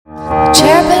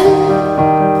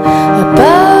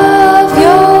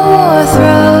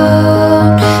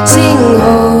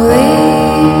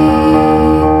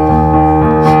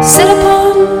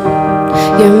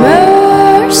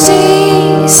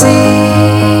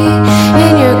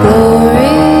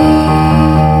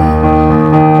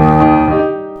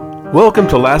Welcome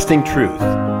to Lasting Truth,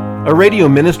 a radio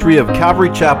ministry of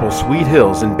Calvary Chapel, Sweet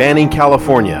Hills in Banning,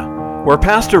 California, where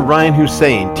Pastor Ryan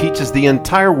Hussein teaches the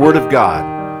entire Word of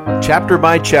God, chapter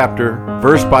by chapter,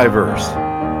 verse by verse,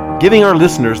 giving our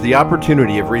listeners the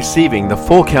opportunity of receiving the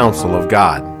full counsel of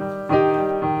God.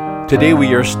 Today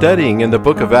we are studying in the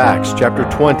book of Acts, chapter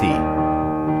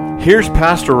 20. Here's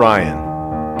Pastor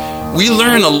Ryan. We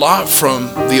learn a lot from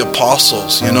the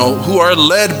apostles, who are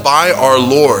led by our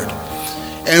Lord.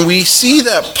 And we see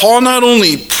that Paul not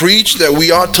only preached that we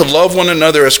ought to love one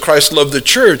another as Christ loved the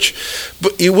church,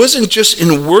 but it wasn't just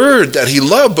in word that he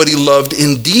loved, but he loved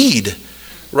in deed,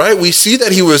 right? We see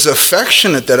that he was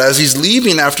affectionate, that as he's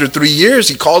leaving after 3 years,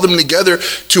 he called them together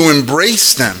to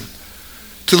embrace them,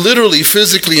 to literally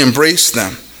physically embrace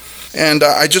them. And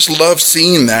I just love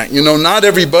seeing that. Not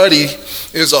everybody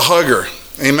is a hugger,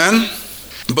 amen?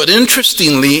 But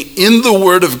interestingly, in the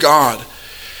Word of God,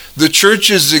 the church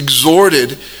is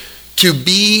exhorted to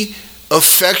be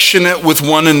affectionate with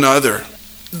one another.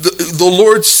 The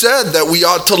Lord said that we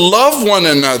ought to love one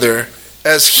another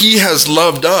as he has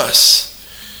loved us.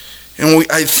 And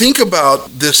I think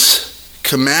about this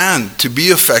command to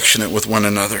be affectionate with one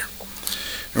another.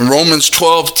 In Romans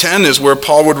 12:10 is where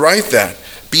Paul would write that.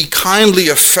 Be kindly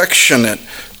affectionate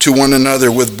to one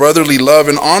another with brotherly love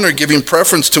and honor, giving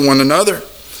preference to one another.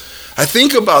 I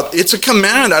think about, it's a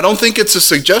command. I don't think it's a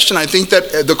suggestion. I think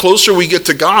that the closer we get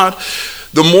to God,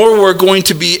 the more we're going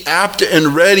to be apt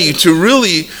and ready to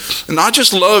really not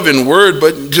just love in word,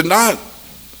 but to not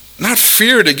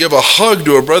fear to give a hug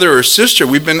to a brother or sister.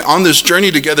 We've been on this journey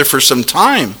together for some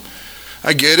time.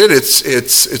 I get it.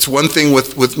 It's one thing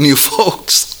with new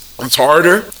folks. It's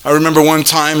harder. I remember one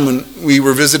time when we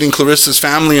were visiting Clarissa's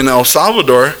family in El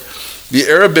Salvador, the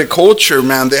Arabic culture,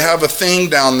 man, they have a thing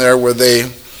down there where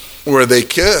they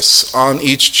kiss on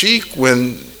each cheek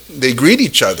when they greet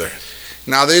each other.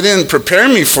 Now, they didn't prepare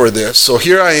me for this, so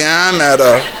here I am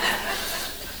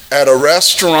at a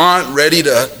restaurant ready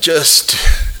to just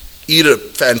eat a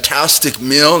fantastic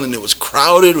meal, and it was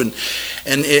crowded,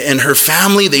 and her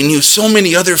family, they knew so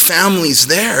many other families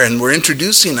there and were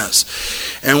introducing us.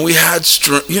 And we had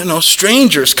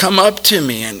strangers come up to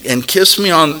me and kiss me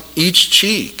on each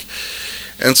cheek.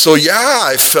 And so,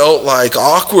 I felt like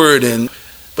awkward,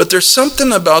 but there's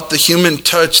something about the human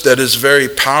touch that is very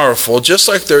powerful, just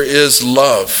like there is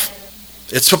love.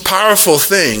 It's a powerful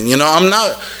thing. I'm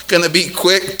not going to be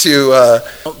quick to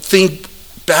think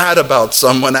bad about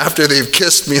someone after they've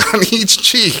kissed me on each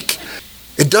cheek.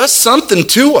 It does something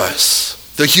to us,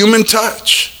 the human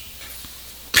touch.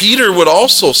 Peter would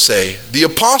also say, the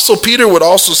apostle Peter would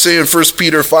also say in 1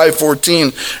 Peter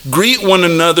 5:14, greet one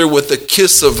another with a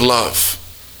kiss of love.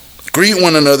 Greet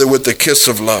one another with a kiss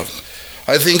of love.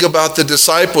 I think about the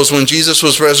disciples when Jesus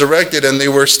was resurrected and they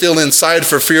were still inside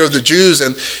for fear of the Jews,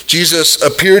 and Jesus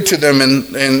appeared to them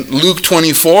in Luke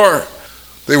 24.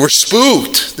 They were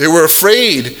spooked. They were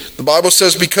afraid. The Bible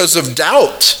says because of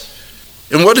doubt.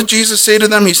 And what did Jesus say to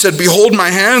them? He said, behold my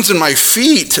hands and my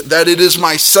feet, that it is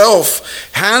myself.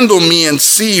 Handle me and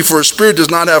see, for a spirit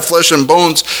does not have flesh and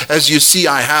bones as you see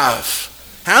I have.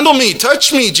 Handle me,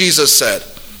 touch me, Jesus said.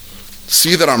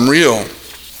 See that I'm real.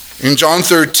 In John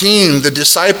 13, the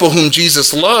disciple whom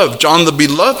Jesus loved, John the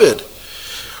beloved,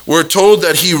 we're told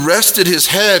that he rested his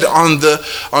head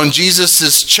on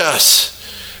Jesus' chest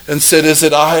and said, is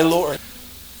it I, Lord?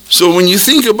 So when you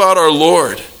think about our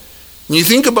Lord, when you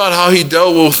think about how he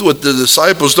dealt with the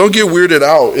disciples, don't get weirded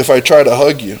out if I try to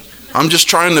hug you. I'm just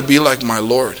trying to be like my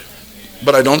Lord.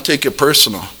 But I don't take it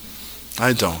personal.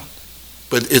 I don't.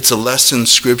 But it's a lesson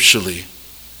scripturally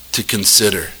to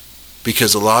consider.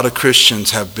 Because a lot of Christians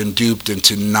have been duped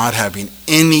into not having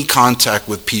any contact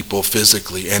with people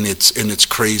physically, and it's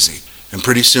crazy. And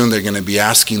pretty soon they're going to be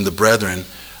asking the brethren,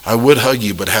 I would hug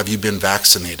you, but have you been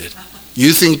vaccinated?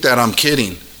 You think that I'm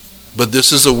kidding, but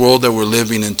this is the world that we're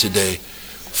living in today.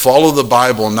 Follow the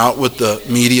Bible, not what the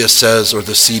media says or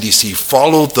the CDC.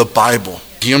 Follow the Bible.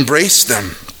 He embraced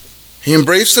them. He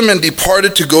embraced them and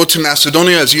departed to go to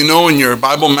Macedonia. As you know in your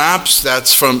Bible maps,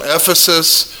 that's from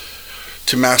Ephesus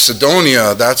to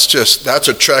Macedonia. That's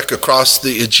a trek across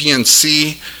the Aegean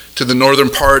Sea to the northern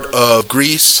part of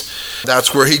Greece.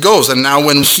 That's where he goes. And now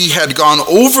when he had gone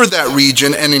over that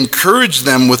region and encouraged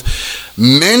them with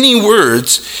many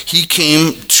words, he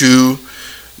came to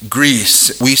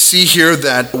Greece. We see here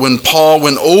that when Paul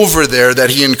went over there,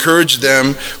 that he encouraged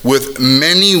them with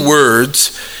many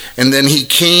words, and then he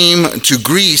came to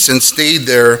Greece and stayed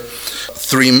there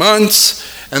 3 months.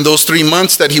 And those 3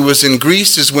 months that he was in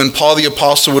Greece is when Paul the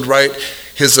Apostle would write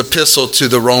his epistle to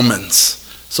the Romans.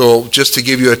 So just to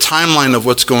give you a timeline of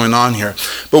what's going on here.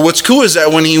 But what's cool is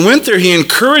that when he went there, he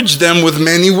encouraged them with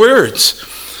many words.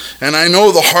 And I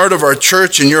know the heart of our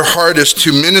church and your heart is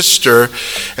to minister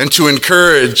and to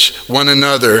encourage one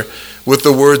another with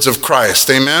the words of Christ.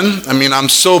 Amen? I mean, I'm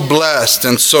so blessed.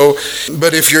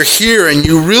 But if you're here and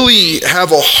you really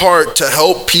have a heart to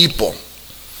help people,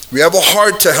 we have a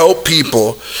heart to help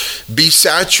people be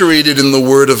saturated in the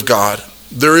Word of God.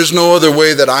 There is no other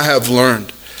way that I have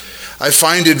learned. I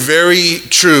find it very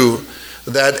true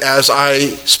that as I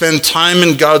spend time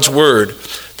in God's Word,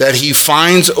 that He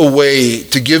finds a way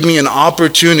to give me an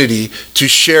opportunity to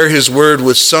share His Word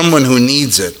with someone who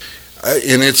needs it.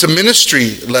 And it's a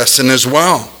ministry lesson as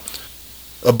well.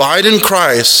 Abide in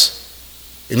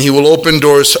Christ, and He will open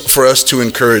doors for us to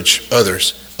encourage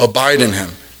others. Abide in Him.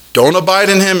 Don't abide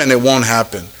in Him, and it won't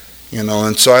happen.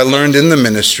 And so I learned in the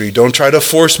ministry, don't try to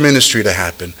force ministry to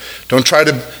happen. Don't try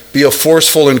to be a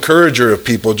forceful encourager of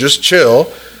people. Just chill,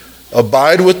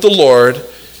 abide with the Lord,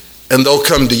 and they'll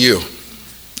come to you.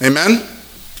 Amen?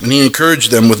 And he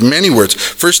encouraged them with many words.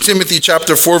 1 Timothy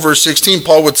chapter 4, verse 16,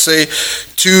 Paul would say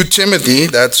to Timothy,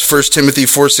 that's 1 Timothy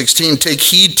 4:16, take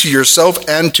heed to yourself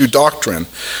and to doctrine.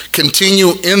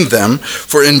 Continue in them,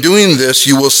 for in doing this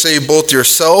you will save both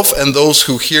yourself and those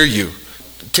who hear you.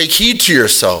 Take heed to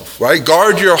yourself, right?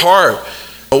 Guard your heart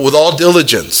with all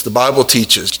diligence, the Bible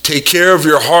teaches. Take care of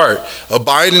your heart.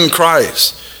 Abide in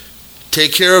Christ.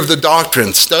 Take care of the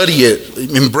doctrine. Study it.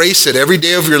 Embrace it every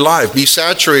day of your life. Be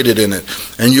saturated in it.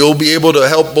 And you'll be able to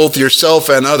help both yourself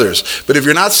and others. But if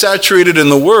you're not saturated in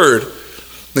the Word,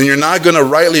 then you're not going to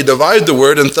rightly divide the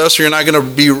Word, and thus you're not going to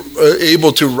be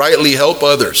able to rightly help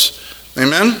others.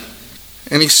 Amen?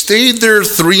 And he stayed there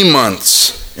 3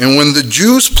 months. And when the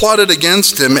Jews plotted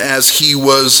against him as he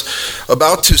was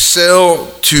about to sail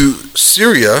to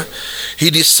Syria, he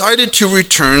decided to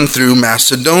return through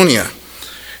Macedonia.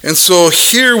 And so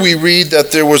here we read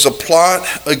that there was a plot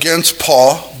against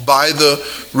Paul by the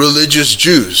religious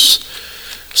Jews.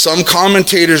 Some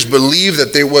commentators believe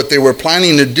that what they were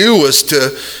planning to do was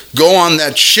to go on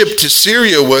that ship to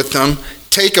Syria with him,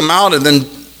 take him out, and then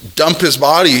dump his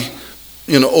body,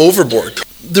 overboard.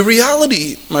 The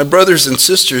reality, my brothers and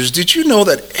sisters, did you know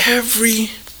that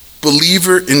every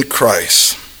believer in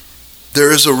Christ,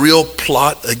 there is a real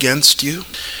plot against you?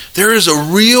 There is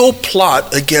a real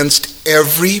plot against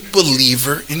every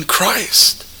believer in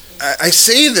Christ. I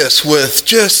say this with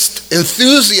just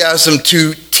enthusiasm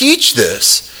to teach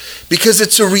this because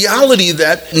it's a reality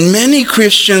that many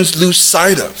Christians lose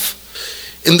sight of.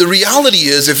 And the reality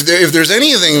is, if there's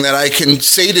anything that I can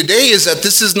say today, is that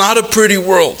this is not a pretty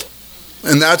world.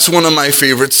 And that's one of my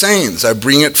favorite sayings. I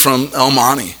bring it from El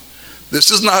Mani. This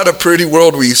is not a pretty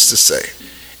world, we used to say.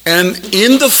 And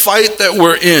in the fight that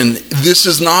we're in, this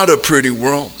is not a pretty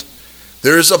world.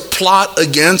 There is a plot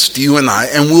against you and I,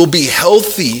 and we'll be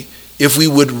healthy if we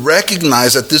would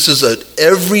recognize that this is an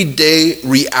everyday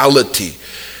reality,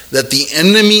 that the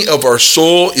enemy of our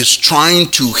soul is trying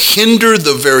to hinder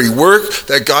the very work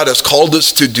that God has called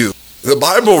us to do. The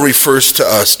Bible refers to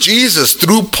us. Jesus,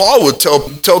 through Paul, would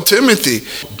tell Timothy,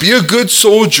 be a good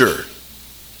soldier.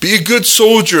 Be a good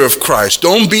soldier of Christ.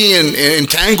 Don't be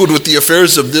entangled with the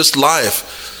affairs of this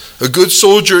life. A good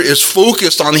soldier is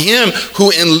focused on him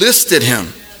who enlisted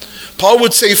him. Paul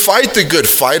would say, fight the good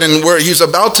fight, and where he's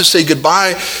about to say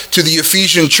goodbye to the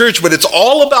Ephesian church, but it's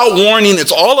all about warning.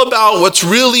 It's all about what's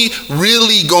really,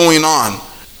 really going on.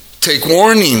 Take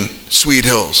warning, Sweet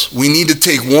Hills. We need to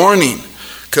take warning,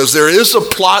 because there is a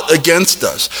plot against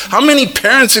us. How many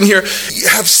parents in here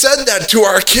have said that to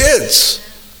our kids?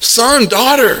 Son,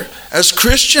 daughter, as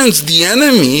Christians, the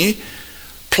enemy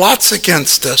plots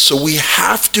against us, so we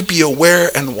have to be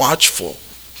aware and watchful.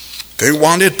 They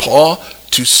wanted Paul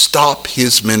to stop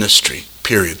his ministry,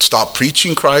 period. Stop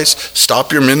preaching Christ,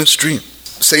 stop your ministry.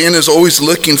 Satan is always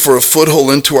looking for a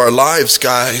foothold into our lives,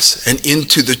 guys, and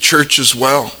into the church as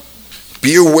well.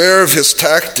 Be aware of his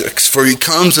tactics, for he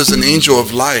comes as an angel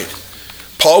of light.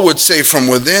 Paul would say from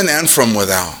within and from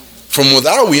without. From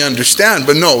without we understand,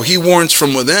 but no, he warns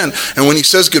from within. And when he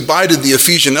says goodbye to the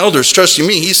Ephesian elders, trust you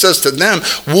me, he says to them,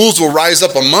 wolves will rise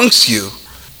up amongst you.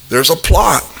 There's a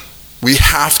plot. We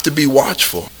have to be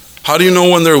watchful. How do you know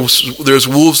when there's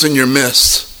wolves in your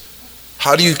midst?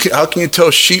 How can you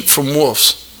tell sheep from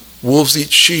wolves? Wolves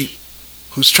eat sheep.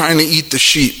 Who's trying to eat the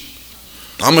sheep?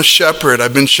 I'm a shepherd.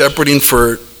 I've been shepherding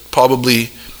for probably,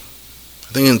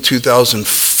 I think in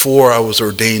 2004, I was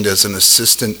ordained as an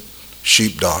assistant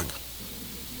sheepdog.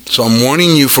 So I'm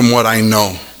warning you from what I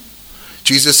know.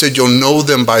 Jesus said you'll know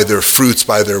them by their fruits,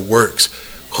 by their works.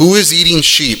 Who is eating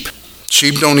sheep?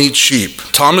 Sheep don't eat sheep.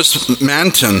 Thomas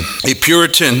Manton, a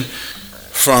Puritan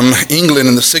from England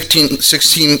in the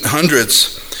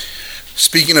 1600s,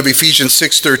 speaking of Ephesians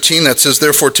 6:13, that says,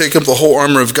 "Therefore take up the whole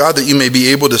armor of God, that you may be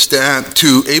able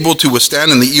to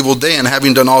withstand in the evil day, and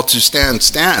having done all to stand,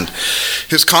 stand."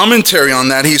 His commentary on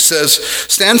that, he says,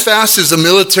 "Stand fast is a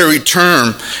military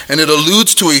term, and it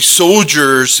alludes to a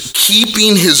soldier's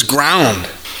keeping his ground.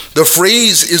 The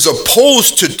phrase is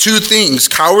opposed to two things,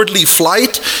 cowardly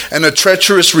flight and a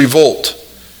treacherous revolt."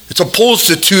 It's opposed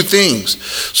to two things.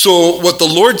 So what the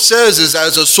Lord says is,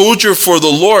 as a soldier for the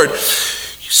Lord,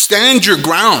 stand your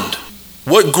ground.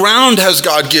 What ground has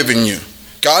God given you?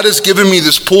 God has given me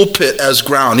this pulpit as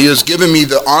ground. He has given me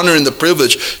the honor and the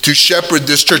privilege to shepherd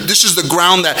this church. This is the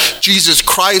ground that Jesus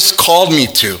Christ called me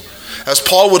to. As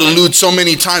Paul would allude so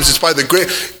many times, it's by the grace,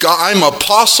 God, I'm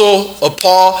apostle of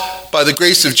Paul by the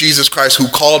grace of Jesus Christ who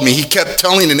called me. He kept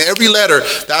telling in every letter,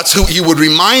 that's who he would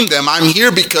remind them, I'm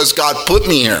here because God put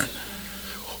me here.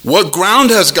 What ground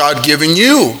has God given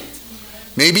you?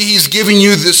 Maybe he's giving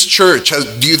you this church.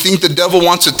 Do you think the devil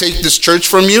wants to take this church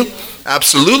from you?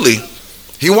 Absolutely.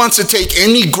 He wants to take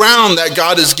any ground that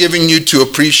God has given you to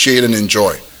appreciate and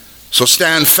enjoy. So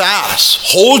stand fast.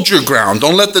 Hold your ground.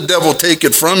 Don't let the devil take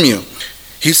it from you.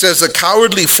 He says a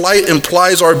cowardly flight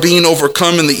implies our being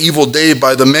overcome in the evil day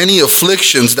by the many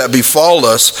afflictions that befall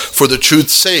us for the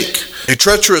truth's sake. A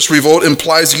treacherous revolt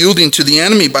implies yielding to the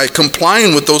enemy by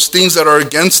complying with those things that are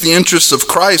against the interests of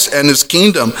Christ and his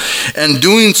kingdom, and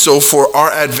doing so for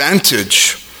our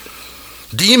advantage.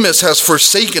 Demas has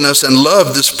forsaken us and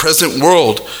loved this present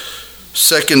world.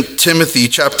 2 Timothy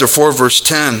chapter 4, verse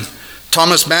 10.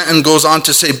 Thomas Manton goes on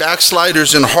to say,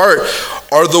 backsliders in heart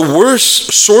are the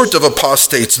worst sort of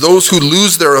apostates, those who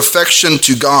lose their affection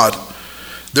to God,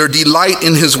 their delight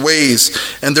in his ways,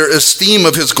 and their esteem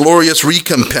of his glorious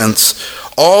recompense,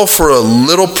 all for a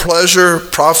little pleasure,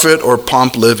 profit, or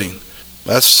pomp living.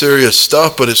 That's serious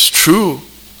stuff, but it's true.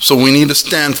 So we need to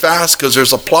stand fast because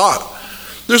there's a plot.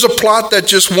 There's a plot that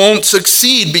just won't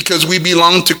succeed because we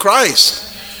belong to Christ.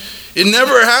 It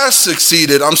never has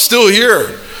succeeded. I'm still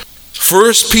here.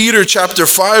 1 Peter chapter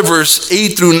 5, verse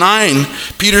 8 through 9,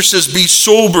 Peter says, be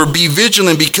sober, be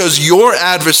vigilant, because your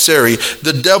adversary,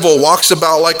 the devil, walks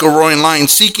about like a roaring lion,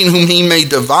 seeking whom he may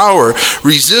devour.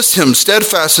 Resist him,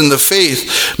 steadfast in the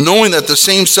faith, knowing that the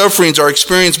same sufferings are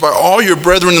experienced by all your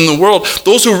brethren in the world.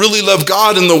 Those who really love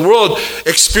God in the world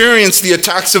experience the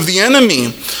attacks of the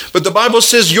enemy. But the Bible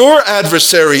says your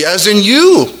adversary, as in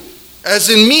you, as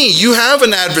in me, you have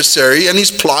an adversary, and he's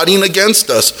plotting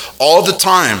against us all the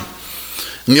time.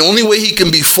 And the only way he can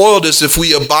be foiled is if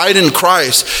we abide in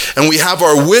Christ and we have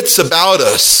our wits about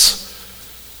us,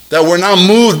 that we're not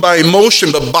moved by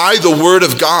emotion but by the word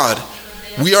of God.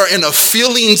 We are in a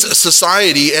feelings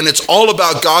society, and it's all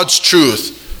about God's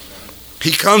truth.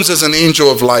 He comes as an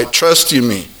angel of light, trust you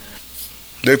me.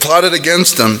 They plotted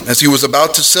against him. As he was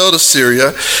about to sail to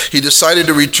Syria, he decided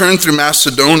to return through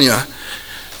Macedonia.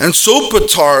 And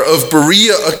Sopater of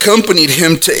Berea accompanied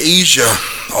him to Asia.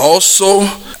 Also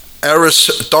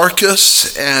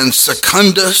Aristarchus and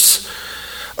Secundus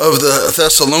of the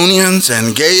Thessalonians,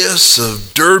 and Gaius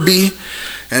of Derbe,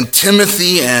 and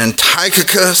Timothy and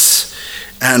Tychicus,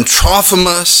 and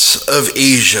Trophimus of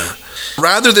Asia.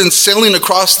 Rather than sailing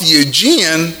across the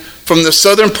Aegean from the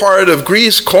southern part of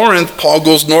Greece, Corinth, Paul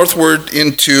goes northward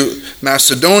into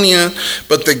Macedonia,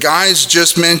 but the guys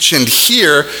just mentioned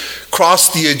here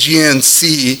crossed the Aegean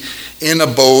Sea in a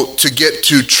boat to get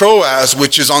to Troas,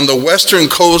 which is on the western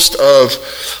coast of,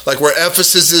 like where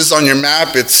Ephesus is on your map,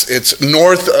 it's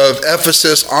north of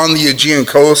Ephesus on the Aegean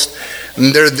coast,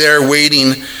 and they're there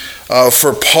waiting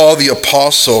for Paul the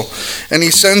apostle. And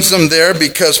he sends them there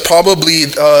because probably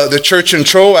the church in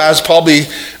Troas probably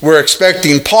were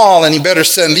expecting Paul, and he better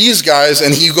send these guys,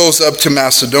 and he goes up to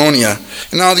Macedonia.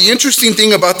 Now the interesting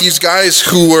thing about these guys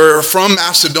who were from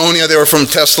Macedonia, they were from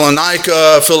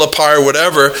Thessalonica, Philippi, or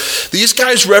whatever, these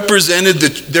guys represented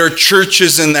their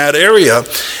churches in that area.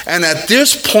 And at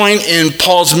this point in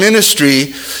Paul's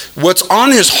ministry, what's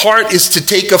on his heart is to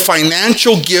take a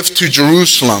financial gift to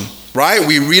Jerusalem. Right?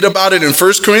 We read about it in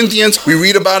 1 Corinthians. We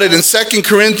read about it in 2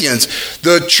 Corinthians.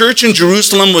 The church in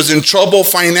Jerusalem was in trouble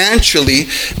financially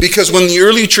because when the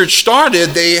early church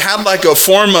started, they had like a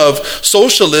form of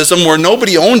socialism where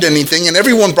nobody owned anything and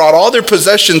everyone brought all their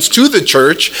possessions to the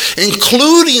church,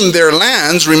 including their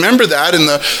lands. Remember that in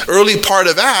the early part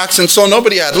of Acts. And so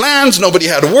nobody had lands, nobody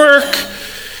had work,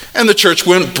 and the church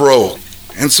went broke.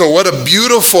 And so what a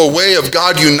beautiful way of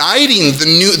God uniting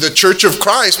the Church of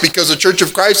Christ, because the Church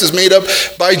of Christ is made up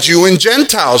by Jew and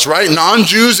Gentiles, right?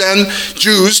 Non-Jews and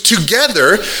Jews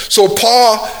together. So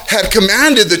Paul had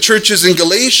commanded the churches in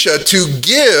Galatia to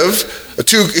give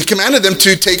He commanded them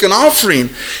to take an offering.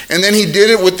 And then he did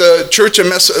it with the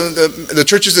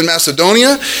churches in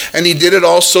Macedonia, and he did it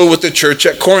also with the church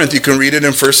at Corinth. You can read it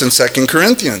in 1st and 2nd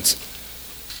Corinthians.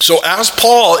 So as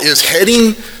Paul is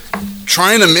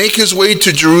trying to make his way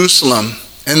to Jerusalem,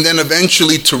 and then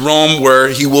eventually to Rome where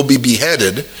he will be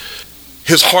beheaded,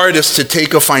 his heart is to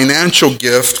take a financial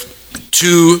gift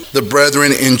to the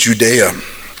brethren in Judea.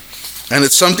 And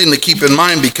it's something to keep in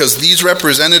mind, because these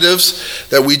representatives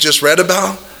that we just read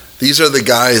about, these are the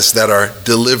guys that are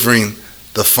delivering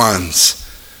the funds,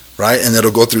 right? And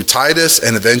it'll go through Titus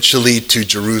and eventually to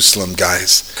Jerusalem,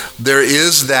 guys. There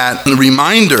is that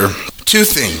reminder, two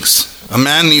things. A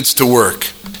man needs to work,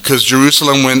 because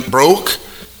Jerusalem went broke,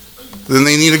 then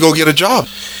they need to go get a job.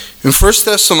 In 1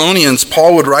 Thessalonians,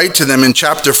 Paul would write to them in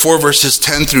chapter 4, verses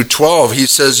 10 through 12. He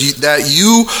says that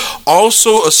you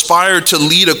also aspire to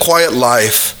lead a quiet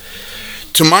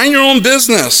life, to mind your own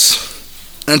business,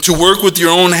 and to work with your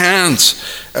own hands,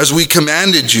 as we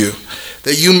commanded you,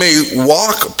 that you may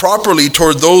walk properly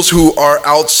toward those who are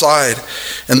outside,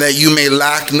 and that you may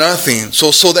lack nothing.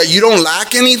 So that you don't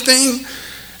lack anything,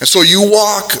 and so you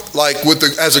walk like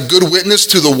as a good witness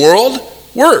to the world,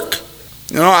 work.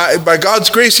 You know, by God's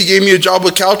grace, he gave me a job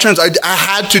with Caltrans. I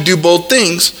had to do both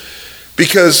things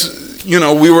because, you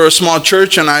know, we were a small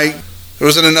church and there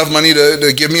wasn't enough money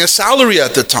to give me a salary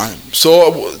at the time.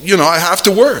 So, you know, I have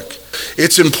to work.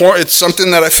 It's important. It's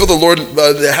something that I feel the Lord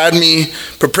had me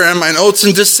preparing my notes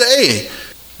and to say.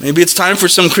 Maybe it's time for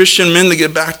some Christian men to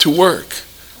get back to work.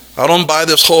 I don't buy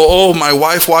this whole, my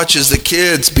wife watches the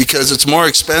kids because it's more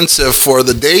expensive for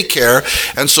the daycare,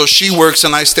 and so she works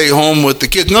and I stay home with the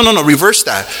kids. No, reverse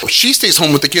that. She stays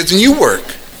home with the kids and you work.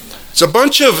 It's a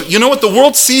bunch of, you know what, the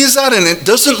world sees that and it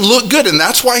doesn't look good, and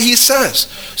that's why he says,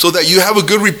 so that you have a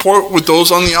good report with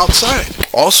those on the outside.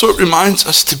 Also, it reminds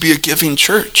us to be a giving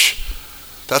church.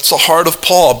 That's the heart of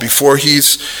Paul before he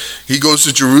goes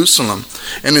to Jerusalem.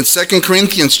 And in 2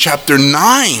 Corinthians chapter 9,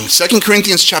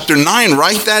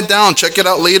 write that down, check it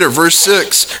out later, verse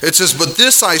 6. It says, but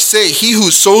this I say, he who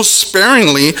sows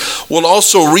sparingly will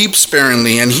also reap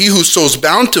sparingly, and he who sows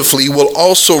bountifully will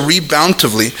also reap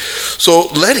bountifully. So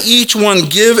let each one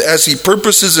give as he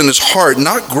purposes in his heart,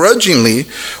 not grudgingly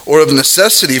or of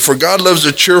necessity, for God loves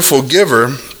a cheerful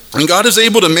giver, and God is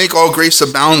able to make all grace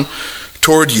abound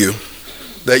toward you,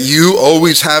 that you,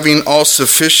 always having all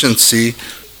sufficiency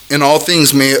in all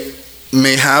things,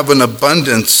 may have an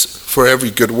abundance for every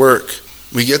good work.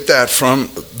 We get that from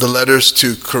the letters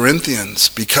to Corinthians,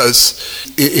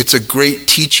 because it's a great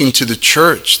teaching to the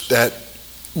church that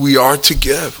we are to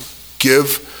give.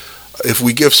 If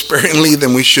we give sparingly,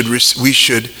 then we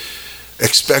should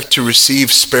expect to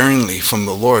receive sparingly from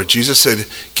the Lord. Jesus said,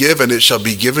 give and it shall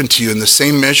be given to you, and the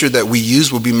same measure that we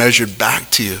use will be measured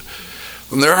back to you.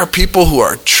 And there are people who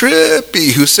are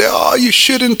trippy, who say, oh, you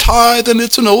shouldn't tithe, and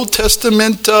it's an Old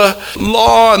Testament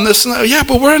law, and this and that. Yeah,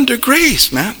 but we're under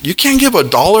grace, man. You can't give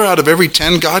 $1 out of every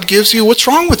 10 God gives you. What's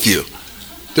wrong with you?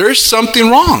 There is something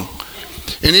wrong.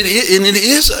 And it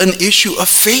is an issue of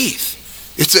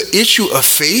faith. It's an issue of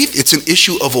faith. It's an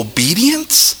issue of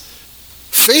obedience.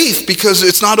 Faith, because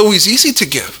it's not always easy to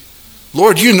give.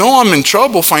 Lord, you know I'm in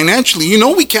trouble financially. You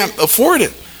know we can't afford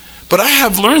it. But I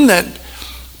have learned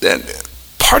that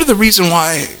part of the reason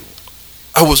why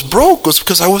I was broke was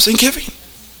because I wasn't giving.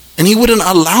 And he wouldn't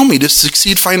allow me to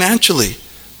succeed financially.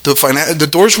 The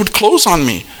doors would close on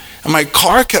me. And my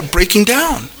car kept breaking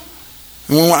down.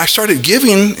 And when I started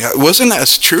giving, it wasn't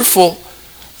as cheerful.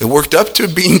 It worked up to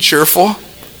being cheerful.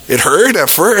 It hurt at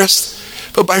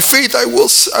first. But by faith, I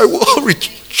will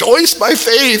rejoice by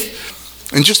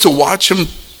faith. And just to watch him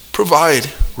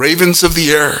provide ravens of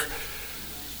the air,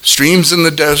 streams in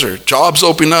the desert, jobs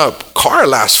open up, car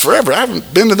lasts forever. I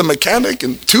haven't been to the mechanic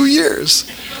in 2 years.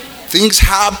 Things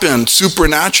happen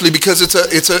supernaturally because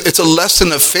it's a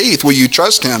lesson of faith where you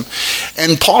trust him.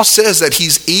 And Paul says that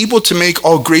he's able to make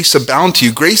all grace abound to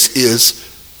you. Grace is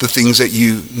the things that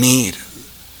you need,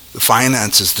 the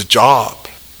finances, the job.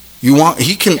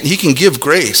 He can give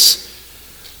grace,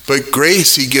 but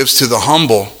grace he gives to the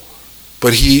humble,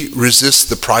 but he resists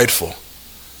the prideful.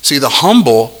 See,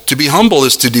 to be humble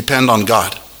is to depend on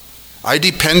God. I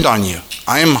depend on you.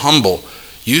 I am humble.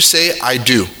 You say, I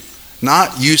do.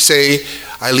 Not you say,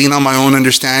 I lean on my own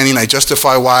understanding. I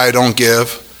justify why I don't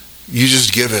give. You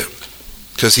just give it.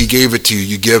 Because he gave it to you.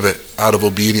 You give it out of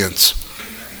obedience.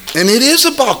 And it is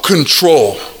about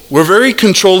control. We're very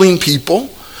controlling people.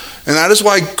 And that is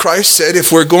why Christ said,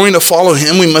 if we're going to follow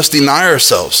him, we must deny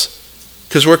ourselves.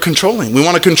 Because we're controlling. We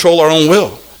want to control our own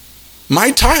will. My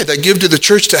tithe, I give to the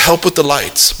church to help with the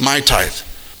lights. My tithe.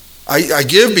 I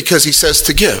give because he says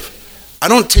to give. I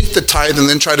don't take the tithe and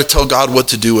then try to tell God what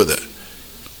to do with it.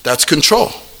 That's control.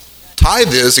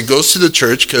 Tithe is, it goes to the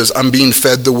church because I'm being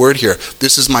fed the word here.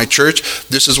 This is my church.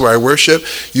 This is where I worship.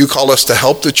 You call us to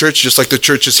help the church, just like the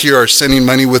churches here are sending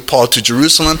money with Paul to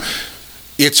Jerusalem.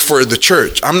 It's for the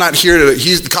church. I'm not here to,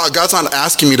 God's not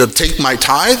asking me to take my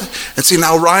tithe and say,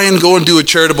 now Ryan, go and do a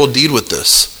charitable deed with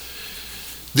this.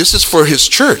 This is for his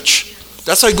church.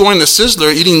 That's like going to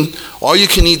Sizzler, eating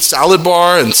all-you-can-eat salad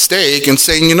bar and steak and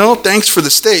saying, thanks for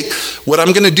the steak. What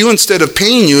I'm going to do instead of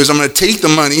paying you is I'm going to take the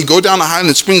money, go down to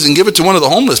Highland Springs and give it to one of the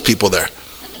homeless people there.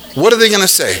 What are they going to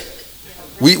say?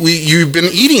 You've been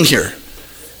eating here.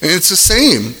 And it's the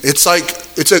same. It's an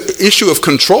issue of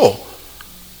control.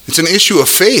 It's an issue of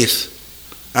faith.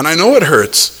 And I know it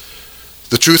hurts.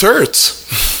 The truth hurts.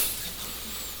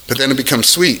 But then it becomes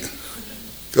sweet.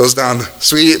 Goes down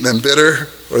sweet and then bitter,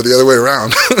 or the other way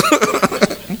around.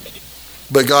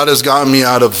 But God has gotten me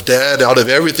out of debt, out of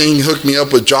everything. He hooked me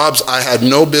up with jobs I had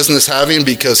no business having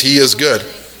because he is good.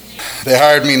 They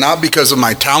hired me not because of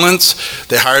my talents.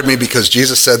 They hired me because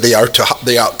Jesus said they ought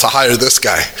to hire this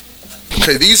guy.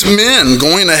 Okay, these men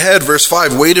going ahead, verse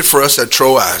 5, waited for us at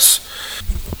Troas.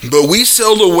 But we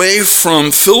sailed away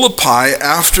from Philippi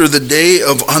after the day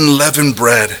of unleavened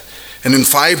bread. And in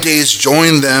 5 days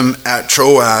joined them at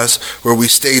Troas, where we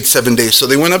stayed 7 days. So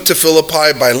they went up to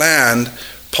Philippi by land,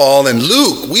 Paul and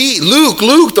Luke.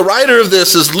 Luke, the writer of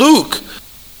this is Luke.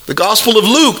 The Gospel of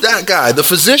Luke, that guy, the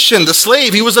physician, the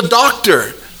slave, he was a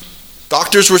doctor.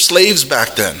 Doctors were slaves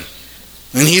back then.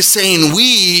 And he's saying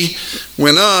we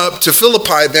went up to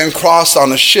Philippi, then crossed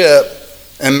on a ship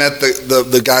and met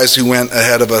the guys who went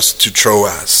ahead of us to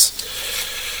Troas.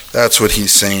 That's what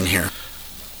he's saying here.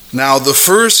 Now, the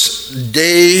first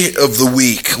day of the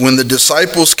week, when the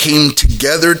disciples came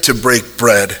together to break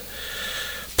bread,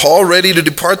 Paul, ready to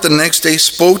depart the next day,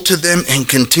 spoke to them and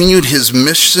continued his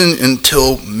mission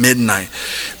until midnight.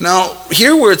 Now,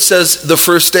 here where it says the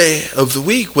first day of the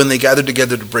week, when they gathered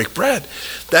together to break bread,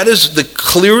 that is the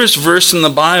clearest verse in the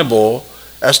Bible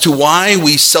as to why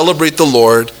we celebrate the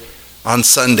Lord on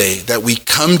Sunday, that we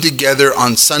come together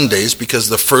on Sundays, because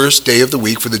the first day of the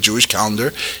week for the Jewish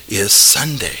calendar is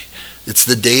Sunday. It's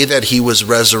the day that he was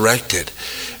resurrected.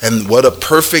 And what a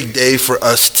perfect day for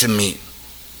us to meet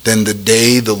than the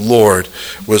day the Lord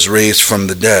was raised from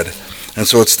the dead. And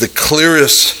so it's the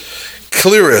clearest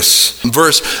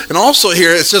verse. And also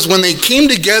here it says when they came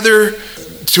together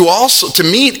to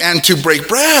meet and to break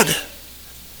bread.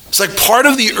 It's like part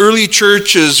of the early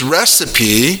church's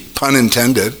recipe, pun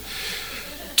intended,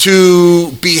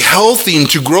 to be healthy and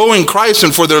to grow in Christ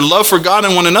and for their love for God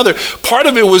and one another. Part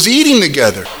of it was eating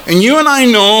together. And you and I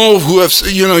know who have,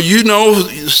 students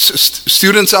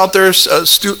out there,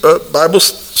 Bible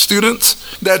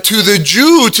students, that to the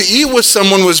Jew, to eat with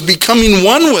someone was becoming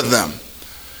one with them.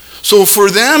 So for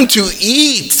them to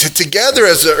eat together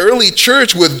as the early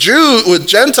church with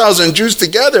Gentiles and Jews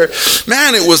together,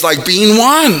 man, it was like being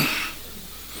one.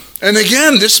 And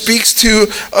again, this speaks to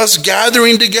us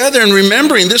gathering together and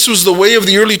remembering this was the way of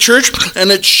the early church,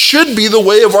 and it should be the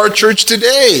way of our church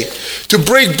today, to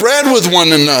break bread with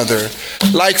one another,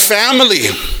 like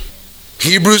family.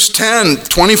 Hebrews 10,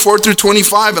 24 through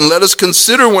 25, and let us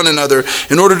consider one another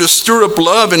in order to stir up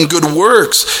love and good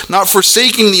works, not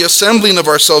forsaking the assembling of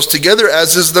ourselves together,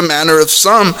 as is the manner of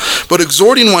some, but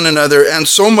exhorting one another, and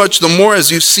so much the more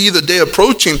as you see the day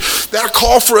approaching. That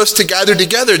call for us to gather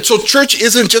together. So church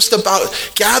isn't just about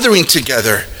gathering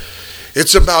together.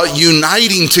 It's about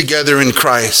uniting together in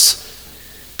Christ,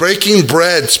 breaking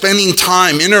bread, spending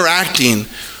time, interacting.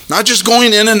 Not just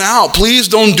going in and out. Please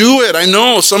don't do it. I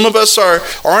know some of us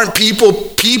aren't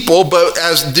people, but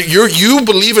as you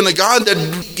believe in a God that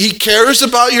he cares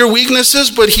about your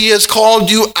weaknesses, but he has called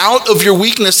you out of your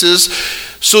weaknesses,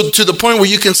 so to the point where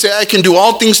you can say, I can do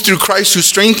all things through Christ who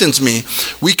strengthens me.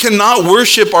 We cannot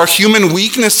worship our human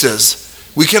weaknesses.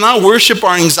 We cannot worship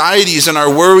our anxieties and our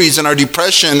worries and our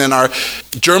depression and our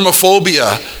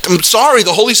germophobia. I'm sorry,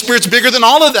 the Holy Spirit's bigger than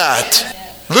all of that.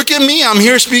 Look at me, I'm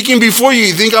here speaking before you.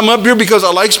 You think I'm up here because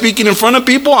I like speaking in front of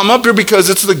people? I'm up here because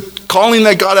it's the calling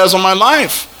that God has on my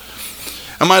life.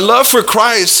 And my love for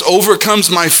Christ overcomes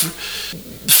my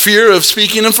fear of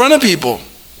speaking in front of people.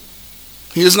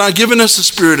 He has not given us a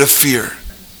spirit of fear,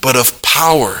 but of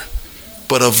power,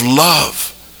 but of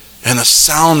love, and a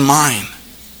sound mind.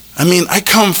 I mean, I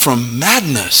come from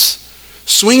madness,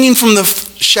 swinging from the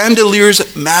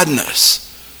chandeliers madness.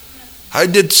 I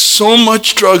did so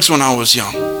much drugs when I was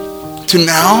young. To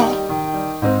now,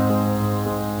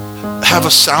 have a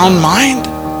sound mind,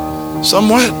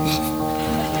 somewhat.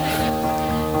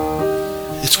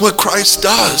 It's what Christ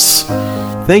does.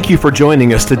 Thank you for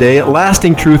joining us today at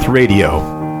Lasting Truth Radio.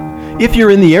 If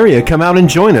you're in the area, come out and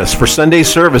join us for Sunday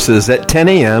services at 10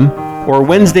 a.m. or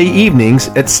Wednesday evenings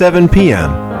at 7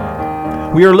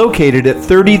 p.m. We are located at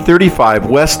 3035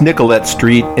 West Nicollet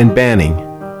Street in Banning.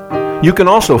 You can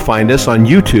also find us on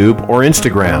YouTube or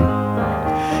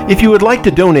Instagram. If you would like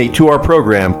to donate to our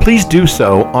program, please do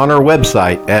so on our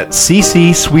website at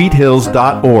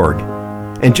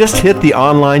ccsweethills.org and just hit the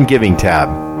online giving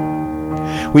tab.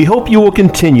 We hope you will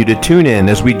continue to tune in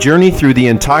as we journey through the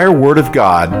entire Word of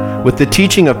God with the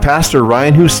teaching of Pastor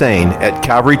Ryan Hussein at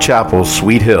Calvary Chapel,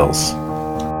 Sweet Hills.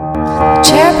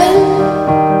 Cherubim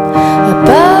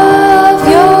above